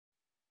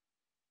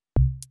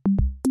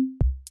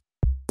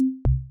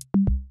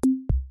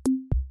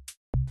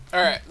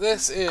All right,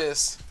 this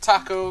is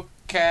taco,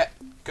 cat,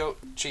 goat,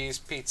 cheese,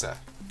 pizza.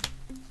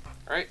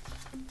 All right.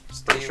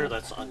 Pretty sure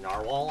that's a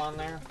narwhal on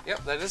there.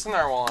 Yep, that is a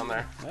narwhal on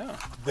there. Yeah.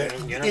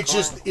 It's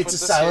Put a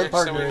this silent here so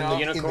partner we in know. the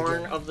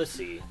Unicorn game. of the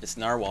sea. It's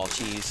narwhal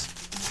cheese.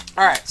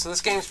 All right, so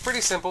this game's pretty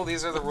simple.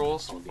 These are the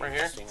rules right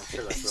here. I'm sure that's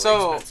really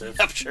So-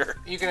 expensive. I'm sure.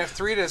 You can have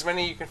 3 to as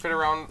many you can fit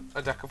around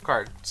a deck of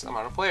cards.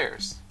 Amount of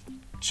players.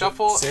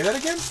 Shuffle. Say that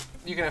again?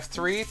 You can have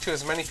 3 to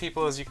as many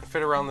people as you can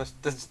fit around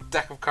this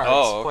deck of cards.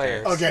 Oh,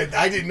 okay. Players. Okay,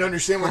 I didn't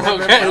understand what that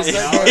Okay. meant for a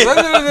second.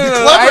 No.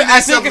 The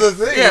cleverness think of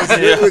the thing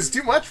yeah. it was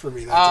too much for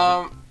me. That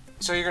time.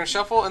 So you're going to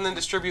shuffle and then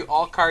distribute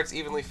all cards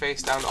evenly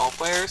face down to all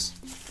players.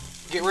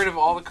 Get rid of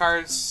all the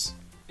cards.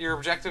 Your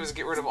objective is to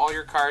get rid of all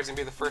your cards and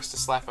be the first to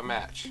slap a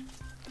match.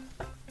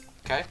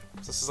 Okay?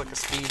 So this is like a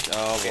speed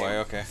Oh game. boy,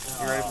 okay.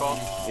 You ready, Paul?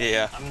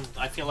 Yeah.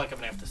 I feel like I'm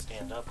gonna have to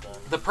stand up then.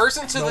 The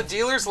person to the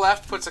dealer's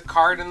left puts a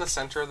card in the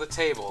center of the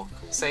table,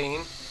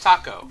 saying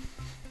taco.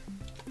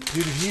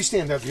 Dude, if you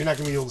stand up, you're not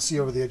going to be able to see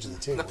over the edge of the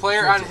table. The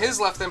player on his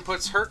left then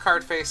puts her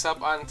card face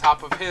up on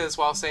top of his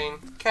while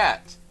saying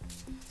cat.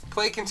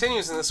 Play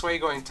continues in this way,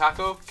 going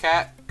taco,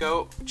 cat,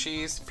 goat,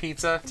 cheese,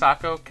 pizza,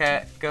 taco,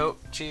 cat, goat,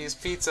 cheese,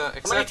 pizza,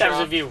 etc. How many times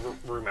have you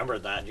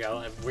remembered that,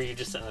 Joe? Were you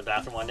just sitting in the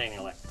bathroom one day and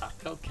you're like,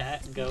 taco,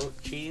 cat, goat,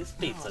 cheese,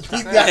 pizza,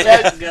 taco,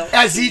 cat, goat,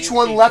 As cheese, each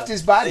one pizza. left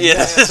his body. Yeah,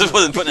 this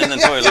wasn't putting it in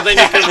the toilet. Then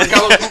you can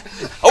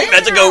go, Oh,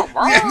 that's a goat.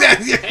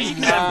 hey, you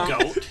can have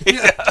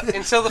goat.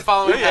 Until the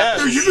following Yeah.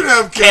 happens. You can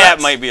have Cat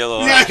cats. might be a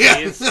little Yeah, yeah.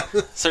 Cheese.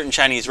 certain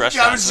Chinese I was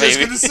restaurants, just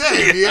maybe. going to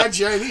say, yeah,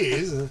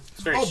 Chinese.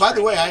 very Oh, by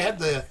the way, strange. I had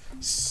the...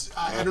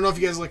 I don't know if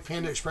you guys like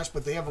Panda Express,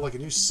 but they have like a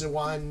new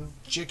Sichuan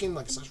chicken,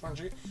 like a Sichuan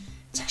chicken.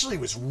 It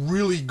was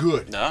really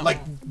good. No.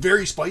 Like,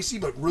 very spicy,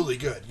 but really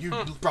good. You'd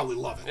probably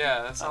love it.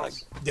 Yeah, that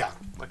sounds Yeah.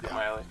 like Yeah. a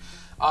Miley.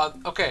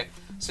 Okay,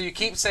 so you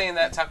keep saying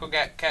that taco,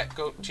 cat,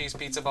 goat, cheese,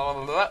 pizza, blah,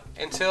 blah, blah, blah,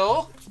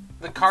 until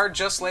the card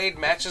just laid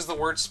matches the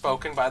words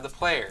spoken by the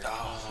player.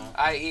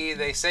 I.e.,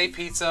 they say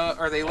pizza,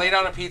 or they lay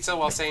down a pizza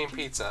while saying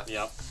pizza.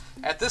 Yep.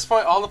 At this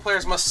point, all the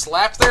players must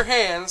slap their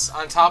hands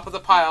on top of the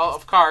pile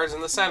of cards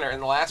in the center,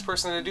 and the last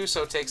person to do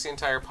so takes the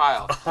entire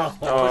pile.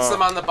 Puts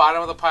them on the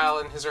bottom of the pile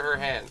in his or her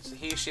hands.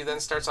 She then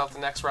starts off the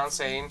next round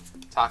saying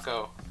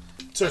taco,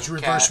 So it's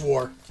reverse Cat.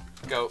 war.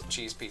 goat,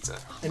 cheese, pizza.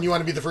 And you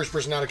want to be the first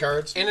person out of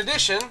cards? In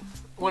addition,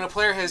 when a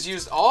player has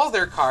used all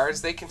their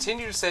cards, they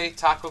continue to say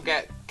taco,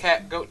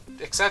 cat, goat,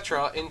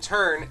 etc. in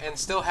turn, and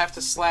still have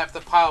to slap the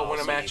pile when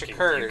a So match you can-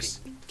 occurs.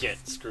 you can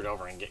get screwed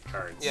over and get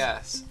cards.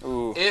 Yes.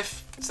 Ooh.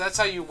 So that's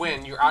how you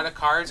win. You're out of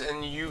cards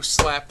and you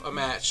slap a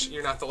match.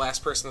 You're not the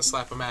last person to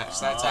slap a match.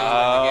 That's how you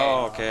win the game.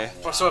 Oh,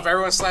 okay. So if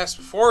everyone slaps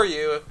before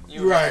you,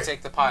 you have to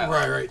take the pile.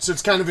 Right. So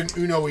it's kind of an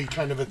Uno-y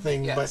kind of a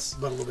thing, Yes.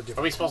 but a little bit Are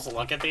different. we supposed to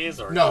look at these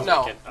or No. just No.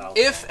 look at- oh,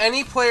 If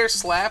any player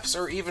slaps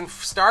or even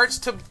starts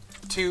to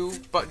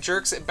but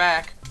jerks it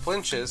back,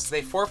 flinches,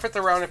 they forfeit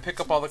the round and pick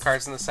up all the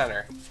cards in the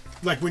center.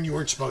 Like when you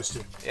weren't supposed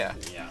to. Yeah.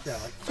 yeah. Yeah.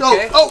 Like,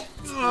 Okay.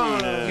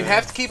 Oh! You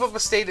have to keep up a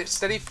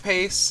steady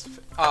pace,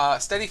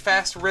 steady,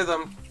 fast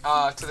rhythm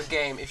to the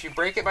game. If you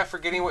break it by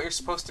forgetting what you're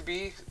supposed to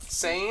be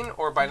saying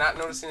or by not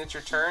noticing it's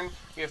your turn,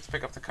 you have to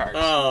pick up the cards.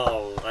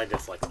 Oh, I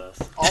dislike this.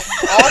 All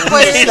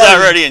players, He's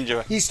already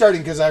enjoying. He's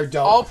starting because I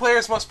don't. all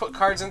players must put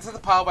cards into the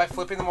pile by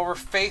flipping them over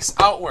face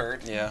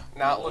outward, Yeah.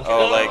 not looking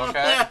Oh, at like-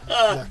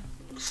 them, okay?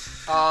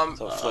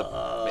 So flip.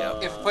 Yeah.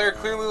 If a player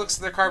clearly looks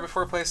at their card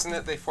before placing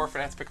it, they forfeit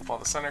and have to pick up all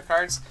the center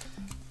cards.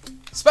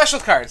 Special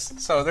cards.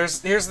 So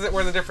here's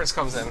where the difference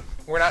comes in.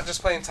 We're not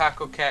just playing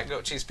taco, cat,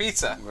 goat, cheese,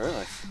 pizza.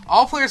 Really?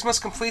 All players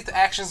must complete the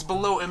actions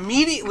below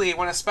immediately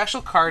when a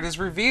special card is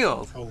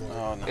revealed. Oh, Lord.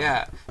 Oh no.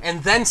 Yeah,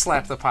 and then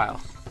slap the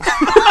pile.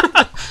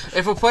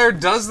 If a player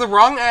does the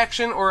wrong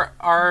action or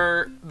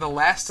are the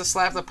last to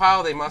slap the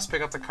pile, they must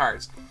pick up the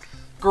cards.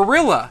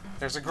 Gorilla.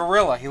 There's a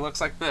gorilla. He looks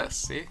like this.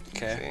 See?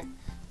 Okay.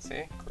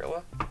 See?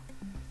 Gorilla.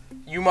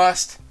 You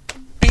must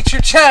beat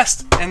your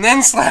chest and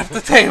then slap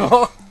the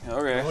table.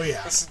 Okay. Oh,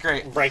 yeah. This is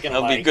great. Breaking a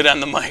That'll be leg. good on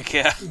the mic,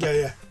 yeah.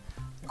 Yeah.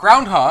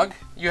 Groundhog.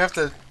 You have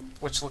to,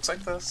 which looks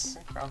like this. See?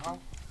 Groundhog.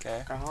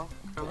 Okay. Groundhog.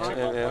 Is Groundhog. it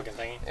Yeah, one yeah. fucking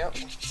thingy? Yep.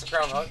 It's a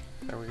groundhog.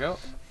 There we go.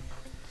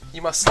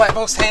 You must slap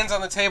both hands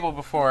on the table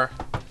before.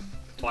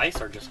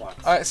 Twice or just once?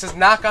 It says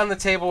knock on the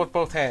table with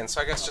both hands,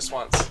 so I guess just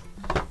once.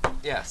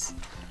 Yes.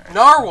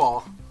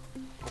 Narwhal.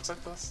 Looks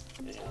like this.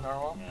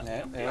 Narwhal.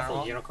 Yeah, Beautiful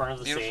Narwhal. unicorn of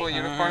the Beautiful sea.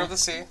 unicorn of the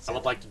sea. I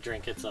would like to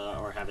drink its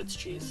or have its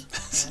cheese.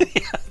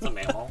 It's a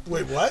mammal.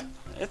 Wait, what?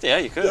 Yeah,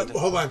 you could.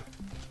 Hold on.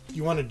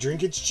 You want to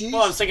drink its cheese?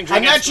 Well, I was thinking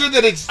I'm drink not its- sure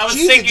that it's I was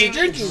cheese that thinking you're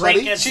drinking, drink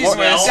buddy. its Cheese milk.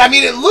 whiz. I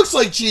mean, it looks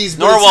like cheese,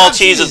 but Narwhal it's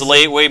not cheese is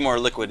way more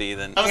liquidy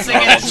than. I was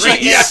thinking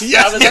drink Yeah, its.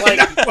 yeah, I was yeah, like,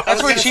 no, I was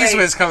That's where gonna cheese say,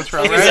 whiz comes from,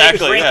 either right?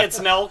 Exactly, Drink yeah. its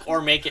milk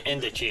or make it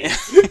into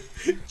cheese.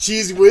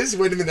 Cheese whiz?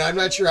 Wait a minute. I'm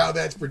not sure how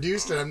that's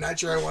produced, and I'm not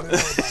sure I want to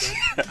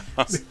know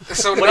about it.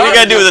 So What do you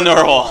gotta do with the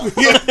narwhal?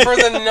 for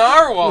the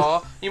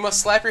narwhal, you must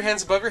slap your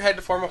hands above your head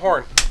to form a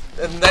horn,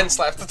 and then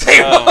slap the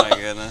table. Oh my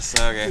goodness.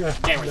 Okay.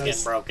 Camera's Nice.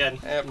 getting broken.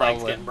 Yeah, Mike's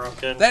probably. getting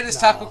broken. That is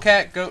taco,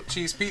 cat, goat,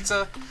 cheese,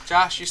 pizza.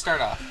 Josh, you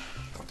start off.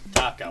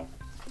 Taco.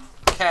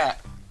 Cat,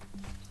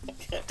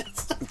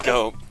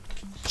 Go.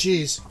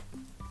 Cheese.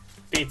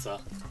 Pizza.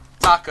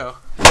 Taco.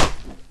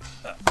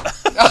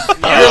 Your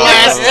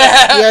last.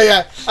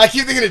 Yeah. I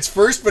keep thinking it's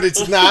first, but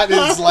it's not.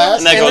 It's last.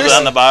 And that And goes there's-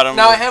 on the bottom.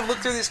 Now I have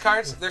looked through these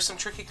cards. There's some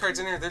tricky cards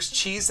in here. There's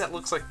cheese that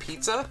looks like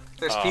pizza.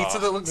 There's pizza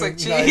that looks like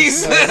Nice,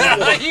 cheese.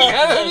 nice. You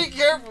gotta be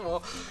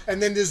careful.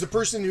 And then there's the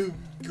person who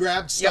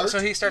grabbed Yep. start. So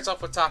he starts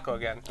off with taco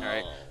again. All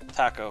right.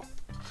 Taco.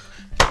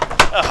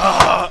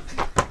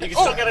 You can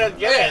still get it.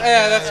 Yeah,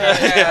 yeah, that's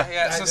right.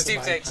 Yeah. So That's Steve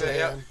mine. takes it.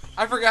 Yeah. Yep.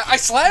 I forgot. I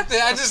slapped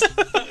it. I just.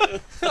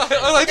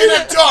 I like And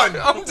I'm done.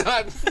 I'm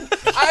done.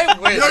 I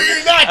win. No,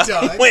 you're not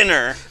done.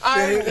 Winner.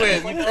 I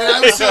win. And I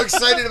was so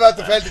excited about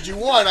the fact that you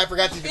won, I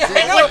forgot to do I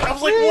it. know. I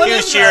was like, what He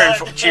is was cheering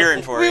that?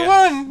 cheering for We you.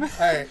 won. All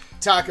right,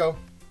 taco,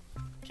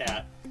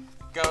 Cat.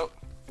 Go.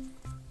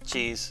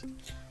 Cheese.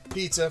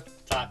 pizza.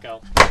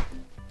 Taco.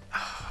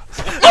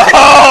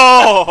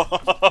 Oh!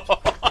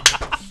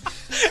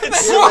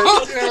 It's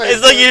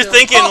It's like you're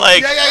thinking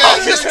like Yeah.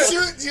 You see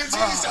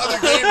these other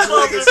games where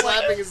like, the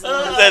slapping is the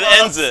that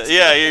ends it.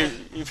 Yeah,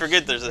 you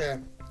forget there's a Yeah.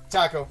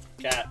 Taco.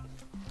 Cat.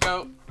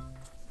 Go.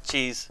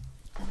 cheese.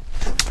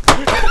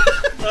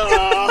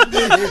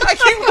 I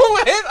keep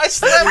moving. I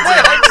slapped my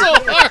head so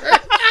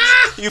hard.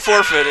 You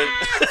forfeited.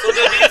 So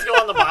did these go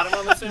on the bottom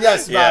of the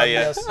Yes, Yeah, Bob, yeah.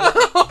 yes.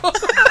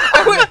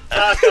 I win.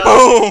 Taco.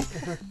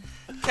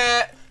 Boom.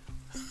 Cat.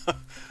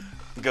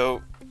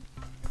 Goat.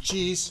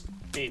 Cheese.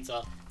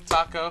 Pizza.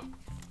 Taco.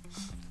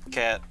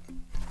 Cat.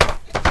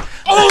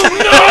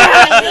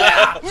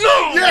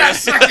 Yeah,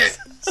 suck it.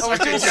 I was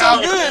doing so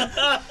job. good.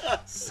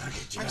 Suck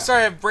it, I'm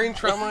sorry, I have brain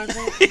trauma. I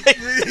think.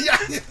 yeah.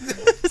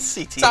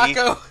 CTE.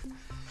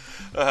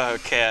 Taco.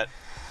 Cat.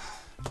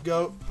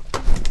 Go.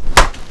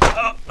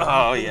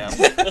 Oh yeah.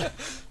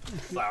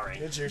 Sorry.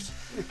 It's yours.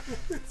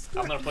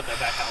 I'm gonna put that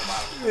back on the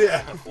bottom. Yeah.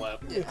 I'm gonna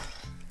flip.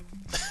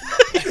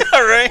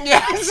 All right.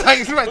 Yeah, it's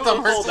like my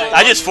thumb hurts.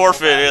 I just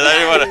forfeited. I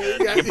didn't want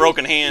to get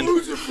broken hand.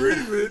 Who's afraid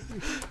of it?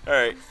 All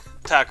right.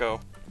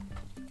 Taco.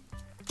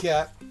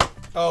 Cat.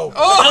 Oh.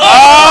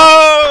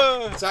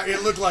 Oh! Sorry,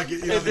 it looked like it.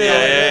 You know,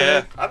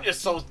 Yeah. I'm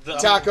just so dumb.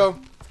 Taco.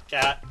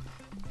 Cat.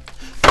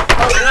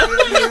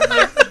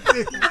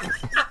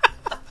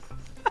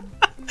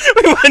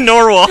 We went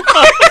Norwal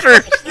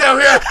first. Yeah,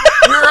 we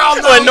were all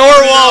Went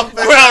Norwal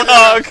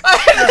groundhog.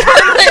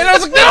 And I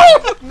was like,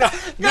 no.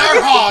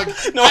 Narhog.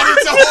 And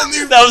it's a whole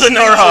new. That was a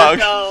Norhog.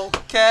 No.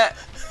 Cat.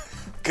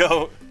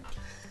 Goat.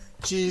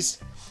 Cheese.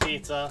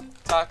 Pizza.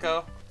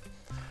 Taco.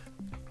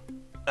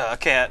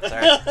 Cat.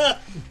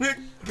 Sorry.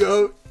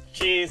 Goat.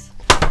 Cheese.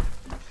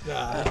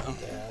 Yeah.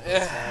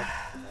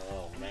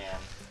 Oh man.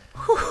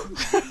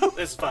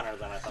 This is funner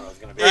than I thought it was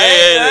gonna be. Yeah,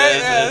 it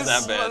is. Yeah, It's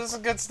not bad. This is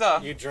good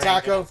stuff. You drink.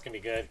 Taco. And it's gonna be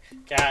good.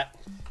 Cat.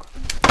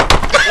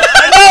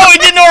 No, we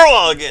did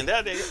Norwal again.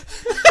 Dang it.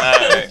 All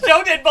right.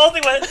 Joe did both.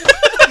 He went.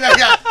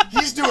 Yeah.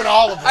 He's doing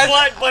all of them.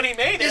 But he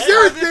made it. Is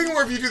there a thing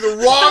where if you do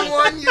the wrong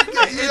one, you It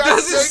have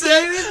doesn't to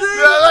say anything.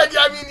 Yeah, like,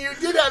 I mean, you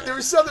did have. There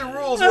were some other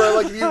rules where,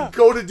 like, if you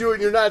go to do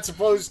it, you're not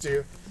supposed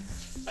to.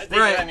 I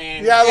think, Right. I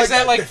mean. Yeah, Is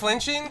that like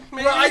flinching?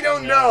 Maybe. Well, I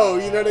don't know.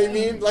 You know what I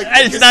mean? Like,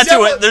 It's not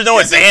too. There's no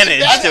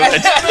advantage to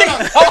it.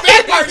 The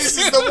bad part is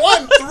the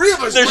one. 3 of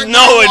us. There's went no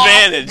down the wall,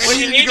 advantage. and What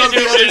you you need to need go to to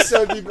the do other is-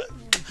 side.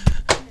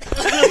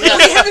 We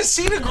haven't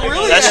seen a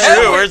gorilla That's yet.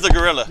 true. Where's the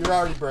gorilla? You're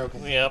already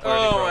broken. Yep.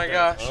 Oh my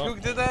gosh. Who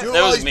did that? Do it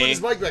That while was he's putting me.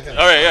 his mic back on.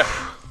 All right, yeah.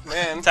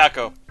 Man.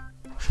 Taco.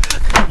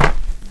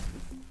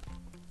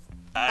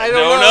 I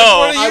don't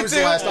know. Which one I of was you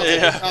the two? last. I'll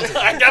take it. I'll take it.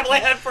 I definitely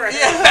had first.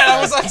 Yeah,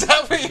 I was on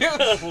top of you.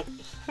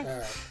 All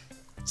right.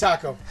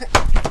 Taco. Oh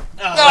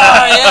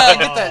yeah,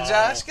 get that,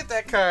 Josh. Get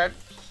that card.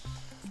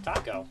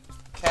 Taco.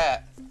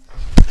 Cat.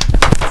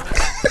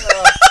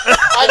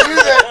 I knew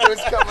that it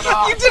was coming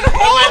off. You did it.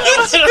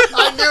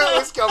 I knew it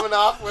was coming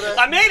off. When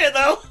I made it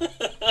though.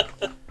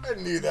 I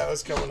knew that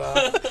was coming off.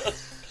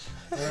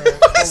 I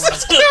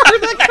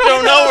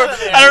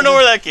don't know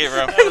where that came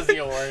from. That was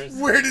yours.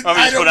 Where did Want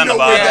me to I just don't put on the know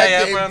bottom? where that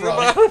Yeah, came put on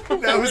the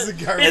from. That was the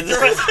garbage.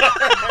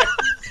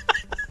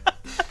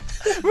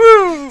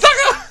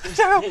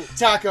 Taco.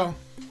 Taco.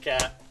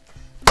 Cat.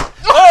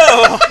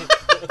 Oh!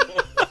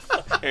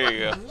 Here you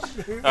go. All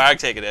right, I can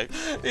take it, Ed.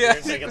 Yeah.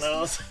 You're taking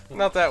those.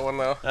 Not that one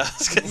though.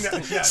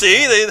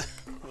 See? They...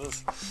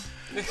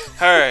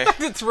 All right.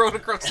 It's thrown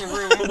across the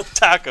room.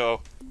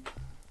 Taco.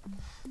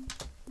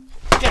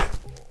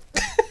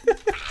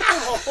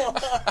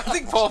 I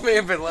think Paul may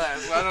have been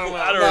last. I don't know.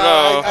 I don't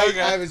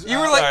know. I was. You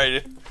were like, All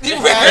right.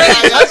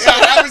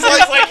 I was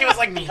like, He was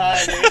like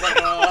behind. He was like,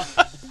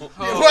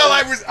 well,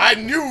 I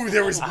knew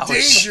there was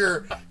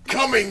danger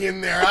coming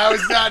in there. I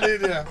was not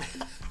in there.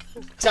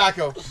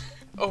 Taco.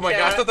 oh my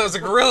god, I thought that was a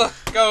gorilla.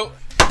 Go.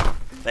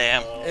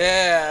 Damn.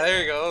 Yeah,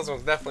 there you go. Those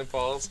ones definitely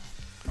Paul's.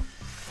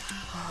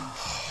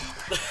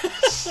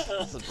 This is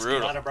out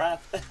brutal. of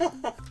breath.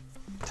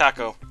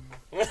 Taco.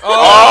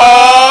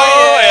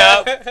 Oh,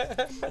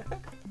 yeah.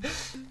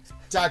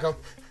 Taco.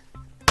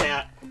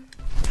 Cat.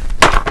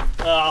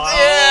 Oh,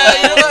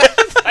 Yeah, you're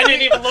like, I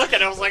didn't even look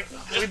at it. I was like,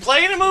 just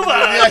play it and move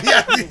on.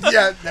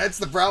 Yeah. That's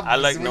the problem. I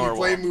like is when you Norwal.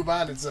 play and move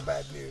on, it's a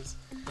bad news.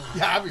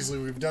 Yeah, obviously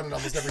we've done it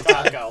almost every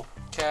time. Taco.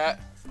 cat.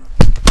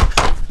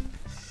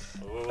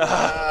 Ooh,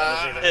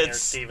 that was even here,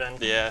 It's Steven.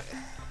 yeah.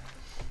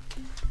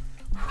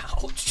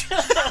 Ouch.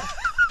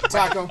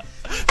 Taco.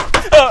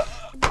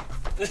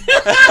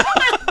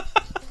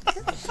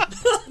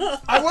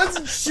 I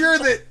wasn't sure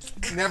that.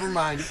 Never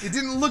mind. It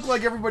didn't look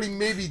like everybody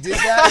maybe did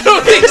that.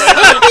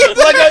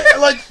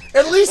 like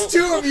at least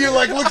two of you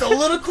looked a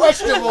little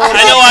questionable. I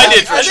know I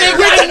did for sure.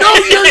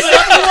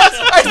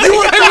 You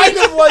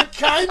were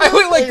kind of. I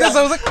went like this.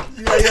 I was like,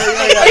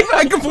 Yeah.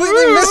 I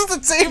completely missed the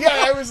table.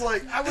 Yeah,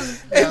 I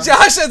was. And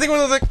Josh, I think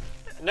was like,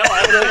 No,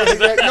 I was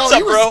No, What's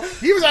up, bro?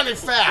 He was on it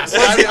fast.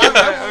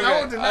 I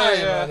won't deny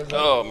it.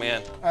 Oh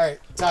man. All right,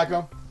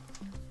 Taco.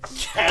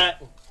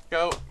 cat.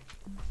 go.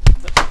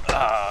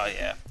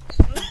 Yeah.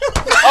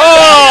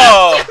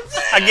 Oh!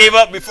 I gave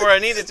up before I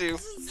needed to.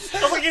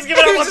 I was like, he's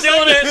giving up on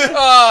doing it.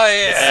 Oh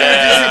yeah.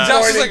 Yeah.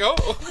 Josh was like,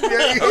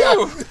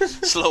 oh. Yeah.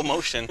 Slow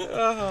motion.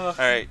 All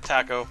right,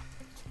 taco,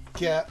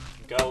 Cat.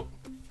 Goat.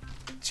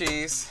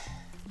 Cheese.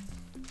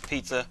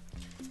 pizza.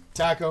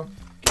 Taco.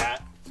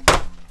 Cat.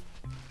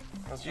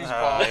 Let's use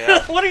ball.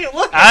 Yeah. What are you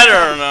looking I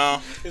don't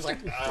know. He's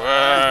like, You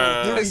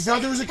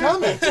thought there was a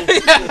comment.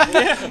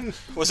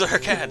 Was there a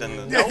cat in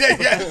the?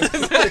 Yeah.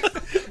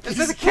 Is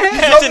this a cat?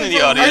 Cat's in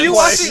the audience. Are you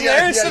watching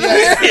there instead of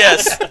here?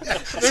 Yes.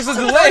 There's a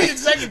delay.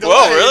 Second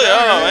Whoa, delay. really?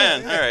 Oh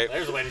man. All right.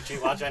 there's a way to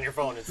cheat. Watch on your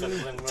phone instead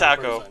of in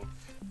Taco. person.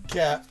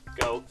 Cat.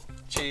 Goat.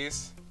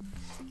 Cheese.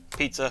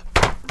 Pizza.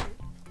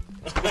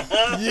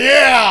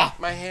 Yeah.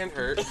 My hand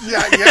hurt.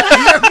 Yeah.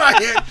 My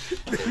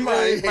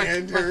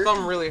hand My hurt.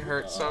 thumb really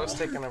hurt, so I was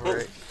taking a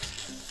break.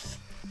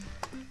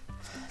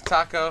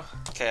 Taco.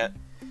 Cat.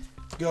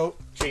 Goat.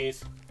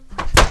 Cheese.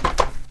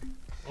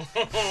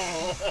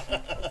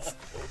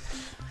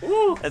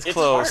 That's It's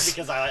close. hard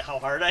because I how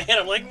hard I hit.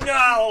 I'm like,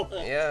 no.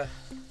 Yeah.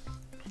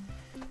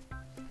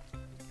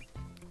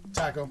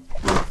 Taco.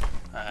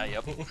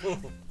 Yep.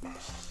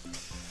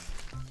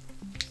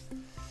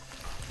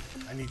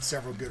 I need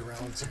several good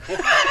rounds.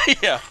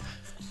 Yeah.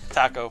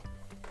 Taco.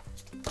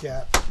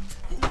 Cat.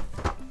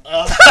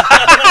 I'm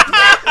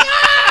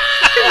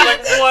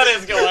like, what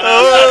is going on?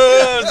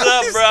 Oh, what's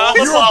up, bro?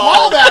 You were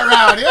ball that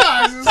round,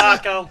 yeah.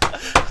 Taco.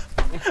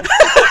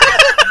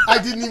 I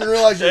didn't even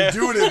realize you were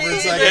doing it for a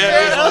second.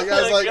 Yeah.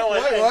 I was like,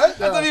 wait,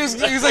 what? I thought he was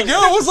like, yo,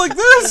 it was like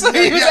this.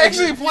 He was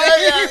actually playing.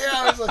 Yeah.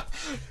 I was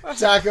like,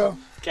 Taco.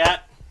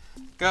 Cat.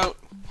 Goat.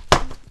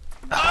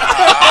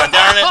 Oh,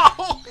 darn it.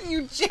 Oh,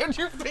 you jammed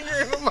your finger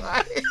into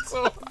mine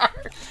so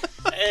hard.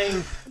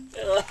 And,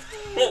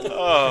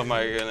 Oh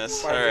my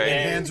goodness. All right.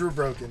 Hands were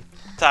broken.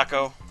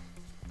 Taco.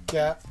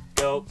 Cat.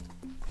 goat.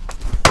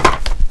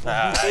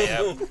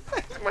 Yep.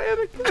 My head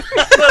again.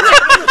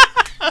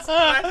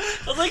 I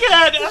was like,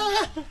 cat.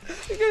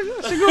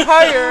 Should go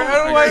higher.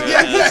 How do I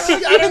get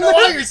I don't know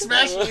why you're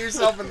smashing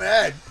yourself in the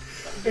head.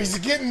 He's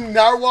getting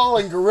narwhal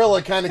and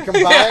gorilla kind of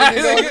combined.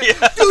 You know?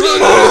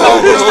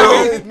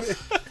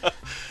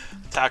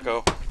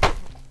 Taco.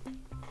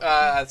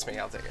 That's me.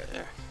 I'll take it.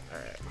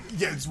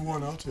 Yeah, it's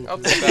one. I'll take I'll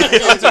it. take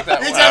that. I'll take that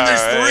one. Anytime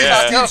there's three,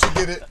 yeah. Steve should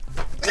get it.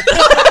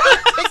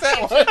 Take that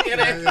one. Get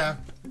it. Yeah.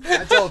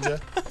 I told you.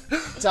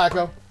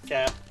 Taco.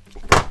 Cat.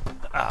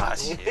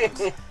 Shit.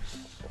 That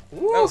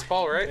was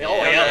Paul, right? Oh,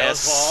 yeah, that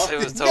was Yes, ball.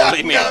 it was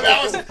totally me. Yeah,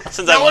 that was,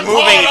 Since that I'm wasn't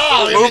Paul at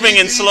all. moving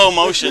in slow He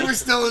motion. was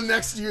still in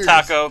next year.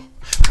 Taco.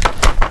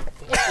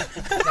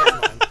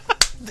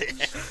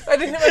 I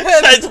didn't hit my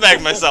head. I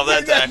smacked myself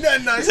that time.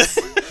 Nice.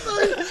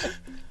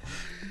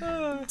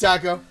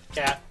 Taco.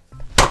 Cat.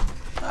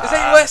 Is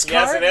that your last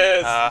Yes, card? it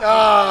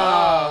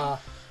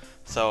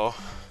is. So,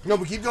 No,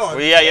 but keep going.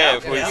 yeah.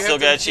 If Yeah, we you still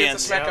got a You have to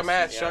chance. smack a Yes,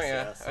 match, yes, don't you?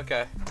 yes.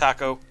 Okay.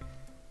 Taco.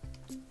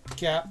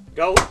 Cat.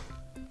 Goat.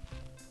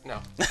 No.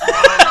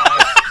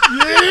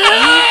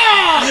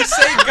 Yeah! You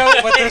say goat,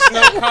 but there's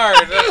no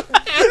card.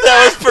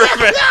 That was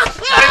perfect.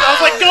 I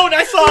was like, goat.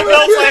 I saw a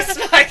goat, so I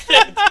smacked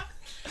it.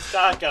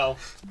 Taco.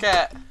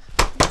 Cat.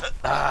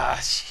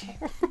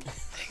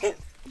 Shit.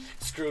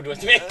 Screwed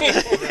with me.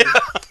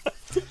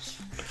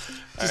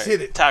 Just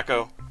hit it.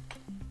 Taco.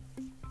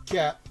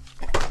 Cat.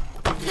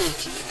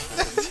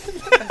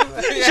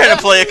 Trying to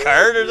play a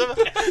card or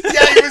something?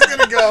 Yeah, he was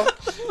gonna go.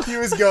 He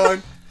was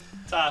going.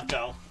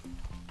 Taco.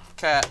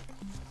 Cat.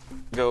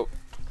 Go.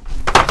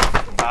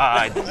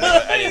 I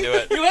didn't do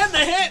it. You had the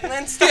hit and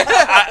then stopped.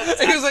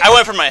 He was like, I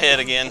went for my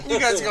head again. you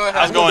guys go ahead.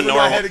 I was going for my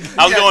normal. head again.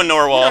 I was Yeah. going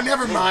Norwal. Oh,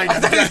 never mind.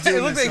 I'm not It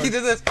doing looked this like he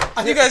one. did this.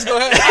 You guys go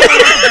ahead.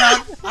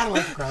 I don't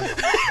like the crown.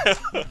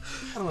 I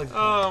don't like the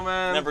crown. Oh,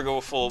 man. Never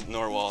go full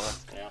Norwal.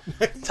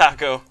 Yeah.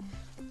 Taco.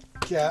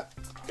 Cat.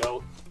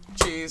 Goat.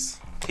 Cheese.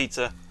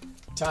 Pizza.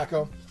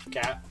 Taco.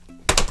 Cat.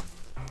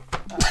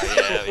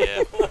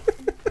 Yeah.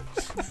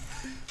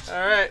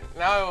 All right.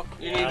 Now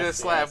you need to Yes,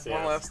 slap yes,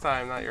 one yes. last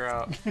time. Now you're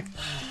out.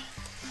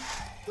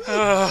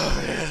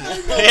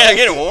 Yeah,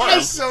 getting warm. I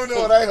so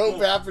know what I hope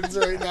happens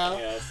right now.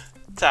 Yes.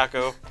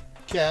 Taco.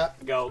 Cat.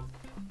 Goat.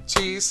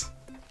 Cheese.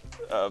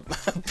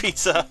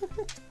 Pizza.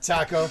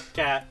 Taco.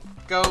 Cat.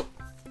 Goat.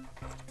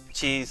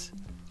 Cheese.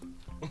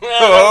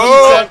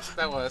 Oh!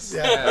 That was.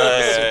 Yeah. Yeah,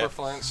 Yeah. super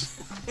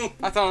flinch.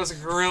 I thought it was a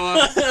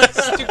gorilla.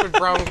 Stupid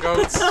brown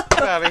goats.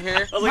 Get out of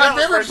here. My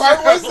favorite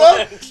part was,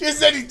 though, is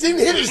that he didn't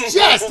hit his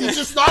chest. He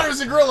just thought it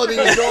was a gorilla and he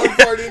was going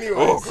for it anyways.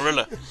 Oh,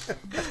 gorilla.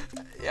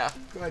 Yeah.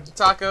 Go ahead.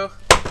 Taco.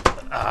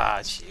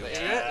 Ah, shoot. You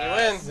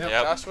win. Yep.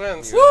 Josh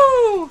wins.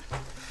 Woo!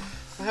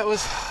 That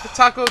was the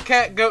Taco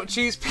Cat Goat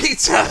Cheese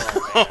Pizza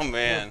Oh,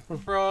 man.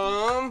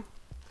 from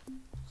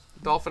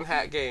Dolphin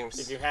Hat If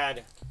Games. you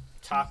had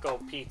taco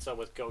pizza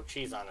with goat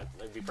cheese on it,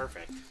 it'd be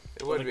perfect.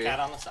 It would With be. a cat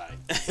on the side.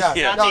 Yeah,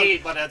 Yeah. Not no, to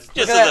eat, but that's Just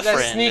Look as at a that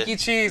friend. sneaky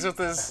cheese with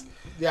his.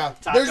 yeah.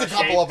 taco There's a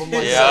couple of them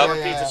like Yeah. that. Or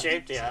Yeah, pizza yeah.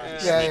 shaped, yeah.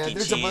 Yeah, Sneaky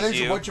there's cheese,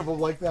 a you. bunch of them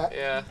like that.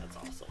 Yeah. That's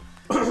awesome.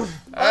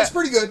 That's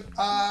pretty good.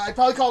 I'd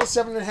probably call it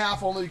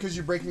 7.5 only because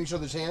you're breaking each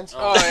other's hands.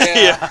 Oh,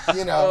 yeah. Yeah.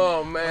 You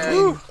know. Oh,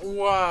 man.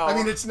 Wow. I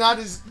mean, it's not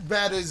as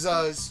bad as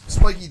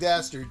Spiky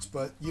Dastards,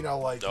 but you know,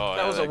 like Oh,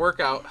 that was a like-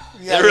 workout.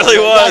 yeah, It really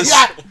yeah, was.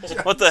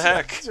 Yeah, What the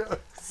heck?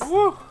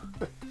 Woo.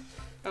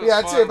 That was yeah,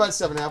 I'd say fun. about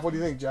 7.5. What do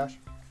you think, Josh?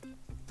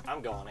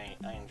 I'm going 8.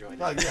 I enjoyed it.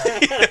 Like,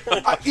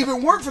 yeah. If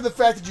it weren't for the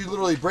fact that you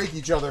literally break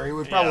each other, it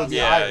would probably be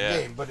a Yeah, higher yeah.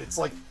 game. But it's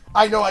like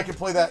I know I could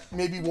play that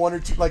maybe one or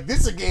two. Like this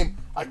is a game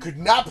I could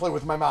not play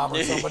with my mom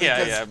or somebody. Yeah,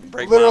 'cause yeah,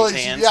 break literally,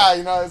 mom's hands. yeah,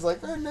 you know, I was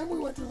like, and then we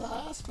went to the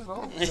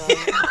hospital. You know?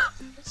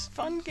 It's a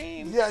fun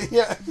game. Yeah,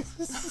 yeah.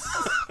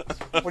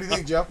 What do you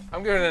think, Jeff?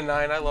 I'm giving it a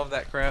 9. I love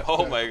that crap.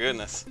 Oh, my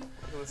goodness.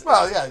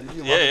 Well, yeah, you love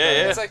Yeah, it,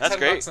 yeah, It's like That's 10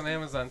 great. bucks on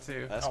Amazon,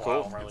 too. That's Oh,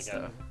 cool. wow, really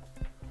good.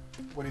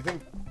 What do you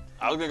think?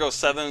 I was going to go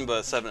 7,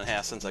 but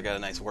 7.5 since I got a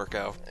nice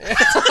workout.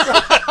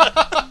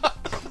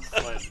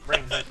 What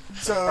brings it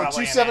So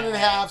Probably two an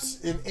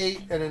 7.5s, an 8,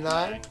 and a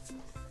 9. 9.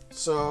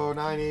 So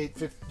 9, 8,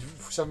 15,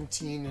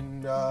 17,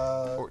 and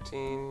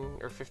 14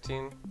 or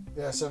 15.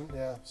 yeah, 7.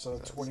 Yeah, so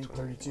 20,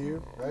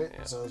 32, right?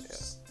 Yeah, So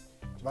it's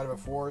divided by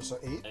 4, so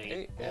 8.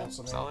 8. Yeah, Yeah,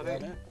 something solid like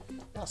 8. that.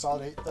 Yeah,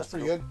 solid 8. That's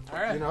pretty good. All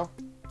right. You know?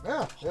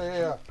 Yeah, yeah, yeah,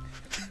 yeah.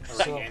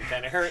 My right hand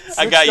kind of hurts.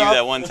 I got you stuff.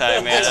 that one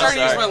time, man. I I'm started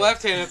to use my sorry.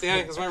 left hand at the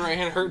end because my right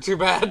hand hurt too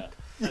bad.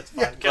 That's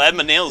fun. Glad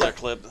my nails are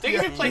clipped. I think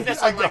if you played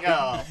this on like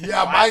a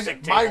Yeah,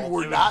 plastic mine table,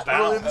 were it would not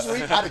earlier bounce. this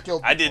week. I'd have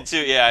killed I did too.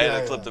 Yeah, I had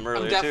Yeah, to clip them I'm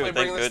earlier definitely too. Thank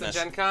bringing this goodness.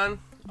 to Gen Con.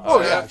 Oh,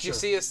 So yeah, if you sure.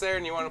 see us there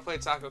and you want to play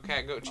Taco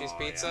Cat Goat Cheese Oh,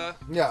 yeah. Pizza,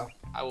 Yeah.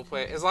 I will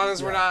play it. As long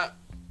as we're Yeah. not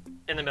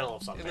in the middle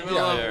of in something. the middle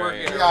Yeah, of yeah,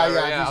 working yeah. or Yeah, whatever.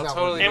 yeah, Yeah, he's I'll not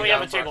totally working. And be we have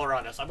down a for it. table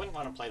around us. I wouldn't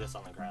want to play this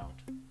on the ground.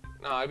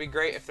 No, it'd be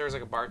great if there was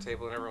like a bar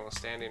table and everyone was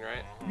standing,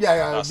 right? Yeah,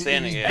 yeah. it'd be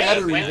Outstanding, yeah. better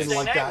Hey, even Wednesday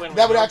like night that. when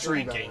That we would were actually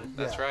be better. drinking.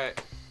 That's yeah.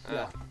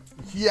 right.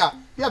 Yeah,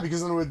 yeah,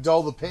 because then it would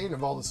dull the pain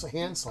of all this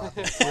hand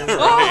slapping.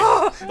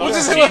 We'll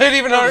just hit it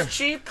even harder. Those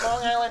cheap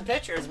Long Island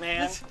pitchers,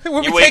 man.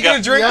 We'll be You wake taking a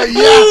up- drink.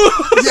 Yeah,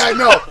 yeah,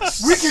 no.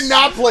 We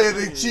cannot play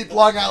the cheap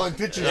Long Island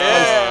pitchers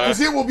Yeah. because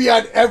it will be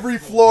on every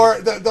floor.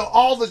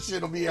 All the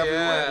shit will be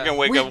everywhere. I'm gonna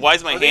wake We- up. Why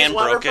is my Are these hand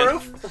broken?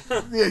 waterproof?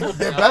 Yeah,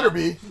 they better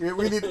be.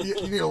 We need you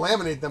need to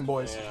laminate them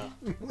boys.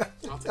 Yeah.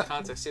 I'll have to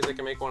contact, see if they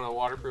can make one a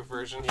waterproof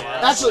version for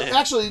Yeah. us.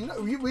 Actually,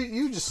 no,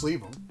 you just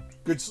sleeve them.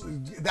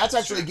 That's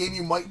actually a game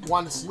you might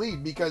want to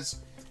sleeve because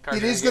Cards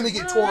it are is gonna going to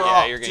get- get tore Yeah,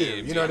 off you're too. gonna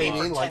You know what I get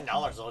mean? For Like,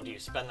 $10 though, do you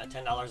spend that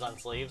 $10 on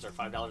sleeves or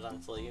 $5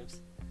 on sleeves?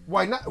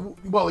 why not?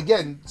 Well,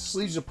 again,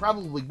 sleeves will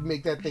probably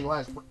make that thing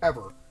last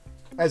forever,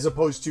 as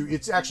opposed to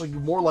it's actually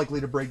more likely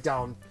to break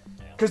down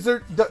because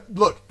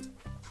look,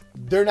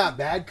 they're not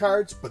bad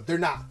cards, but they're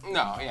not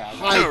No, yeah.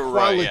 high Right,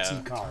 quality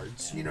yeah.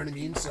 cards. You know what I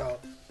mean? So,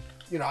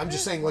 you know, I'm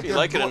just saying, like, If you they're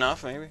like it more-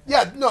 enough, maybe.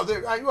 Yeah, no,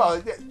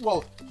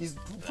 well, he's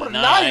put a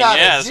 9 9, on it. yeah,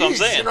 that's what I'm Jeez,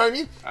 saying. You know what I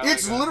mean? I like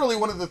It's that. literally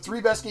one of the 3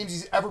 best games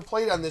he's ever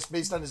played on this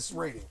based on his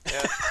rating.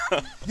 Yeah.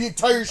 The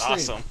entire stream.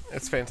 Awesome.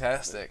 It's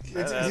fantastic. It's,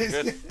 That's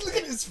it's- good. look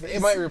at his face.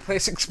 It might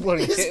replace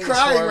Exploding He's Kittens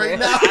crying for right me.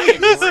 now. I He's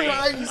agree.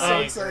 crying. He's so I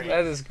excited. agree.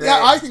 That is great.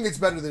 Yeah, I think it's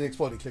better than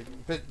Exploding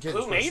Kittens.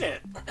 Who made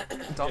it?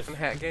 Dolphin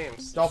Hat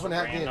Games. Dolphin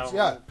Hat Random Games.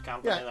 Yeah.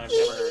 company Yeah. that I've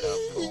never heard of.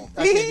 Cool.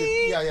 I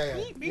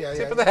think yeah.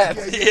 Tip of the hat.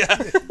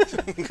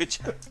 Yeah. Good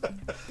job.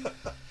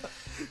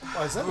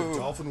 Oh, is that a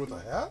dolphin with a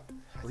hat?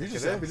 Or are you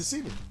just happy to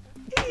see me?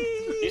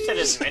 You said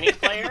it's many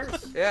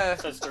players? Yeah.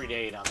 It says 3 to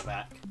 8 on the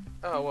back.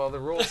 Oh, well, the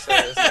rule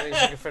says that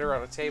means you can fit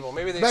around a table.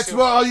 Maybe they That's assume-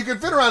 well, you can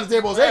fit around the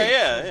table as Yeah, 8.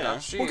 yeah, yeah.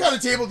 Jeez. What kind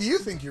of table do you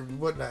think you're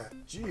putting at?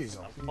 Jeez.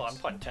 Well, I'm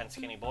putting 10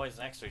 skinny boys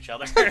next to each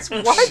other.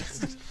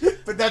 What?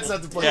 But that's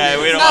not the play. Yeah,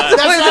 games. we don't Not want. the-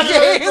 That's not the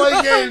way to Play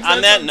play games.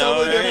 On That's that something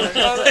note,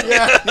 totally different.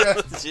 Yeah.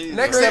 Jeez,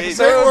 Next great.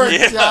 episode- Great work,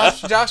 Yeah.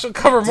 Josh. Josh will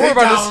cover more Take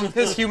about down.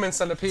 his human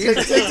centipede.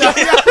 Take down.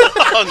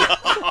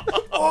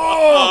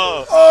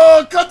 Oh no!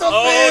 Oh, cut the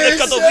Oh, fish.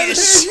 the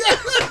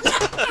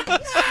cuttlefish.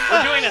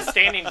 We're doing a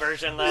standing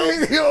version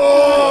though.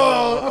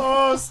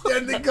 oh,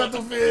 standing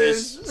cuttlefish.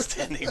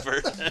 Standing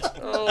version.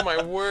 Oh,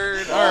 my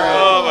word. All right.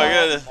 Oh my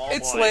goodness. Oh,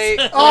 It's boys.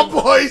 late. Oh,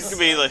 boys. Could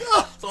be like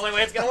It's the only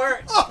way it's gonna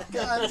work. Oh,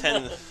 God.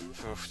 10.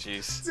 Oh jeez.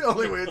 It's the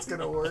only way it's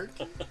going to work.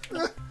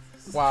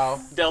 Wow.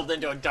 Delved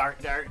into a dark.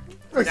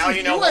 Now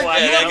you know who went- I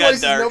you Yeah, went it got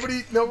places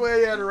dark.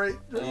 Nobody had a right.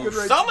 Good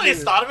right Somebody's to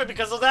do it. thought of it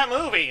because of that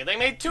movie. They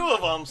made 2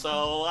 of them, so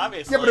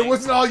obviously. Yeah, but it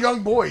wasn't all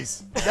young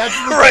boys. That's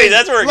the Right, thing.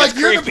 that's where it like, gets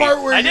you're creepy. the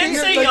part where I you didn't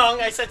hear, say like,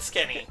 young. I said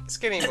skinny.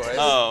 Skinny boys.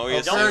 Oh, we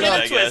fair Don't assumed, get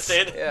I it guess.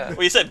 twisted. Yeah.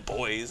 Well, you said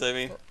boys. I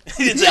mean,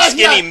 It's like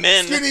skinny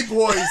men. Skinny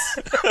boys.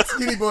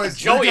 Skinny boys.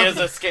 Joey is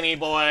a skinny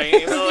boy.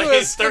 Even though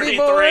he's skinny 33.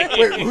 boy?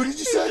 Wait, who did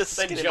you say? Just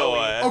said Skinny Joey.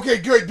 boy. Okay,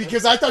 good,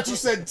 because I thought you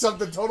said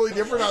something totally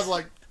different. I was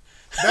like,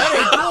 that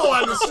ain't cool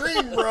on the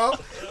stream, bro.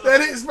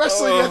 That is,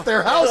 especially at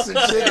their house and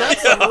shit.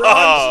 That's some wrong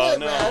Oh, shit,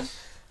 no. man.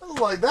 I was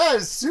like, that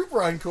is super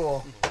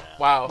uncool.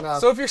 Wow. No.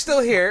 So if you're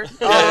still here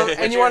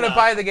and you you're want to not.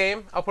 buy the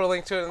game, I'll put a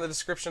link to it in the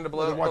description Then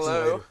below. watch it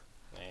later.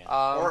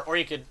 Yeah. Or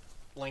you could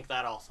link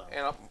that also.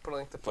 And I'll put a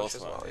link to Push Both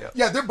as of well. them. Yep.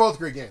 Yeah, they're both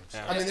great games.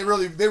 I mean, they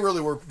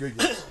really were good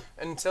games.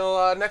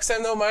 Until next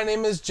time, though, my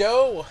name is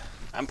Joe.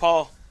 I'm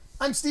Paul.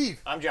 I'm Steve.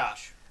 I'm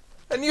Josh.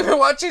 And you've been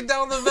watching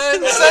Down the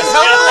Vents. My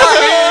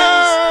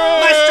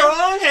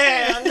strong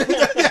hand.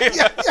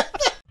 Yeah.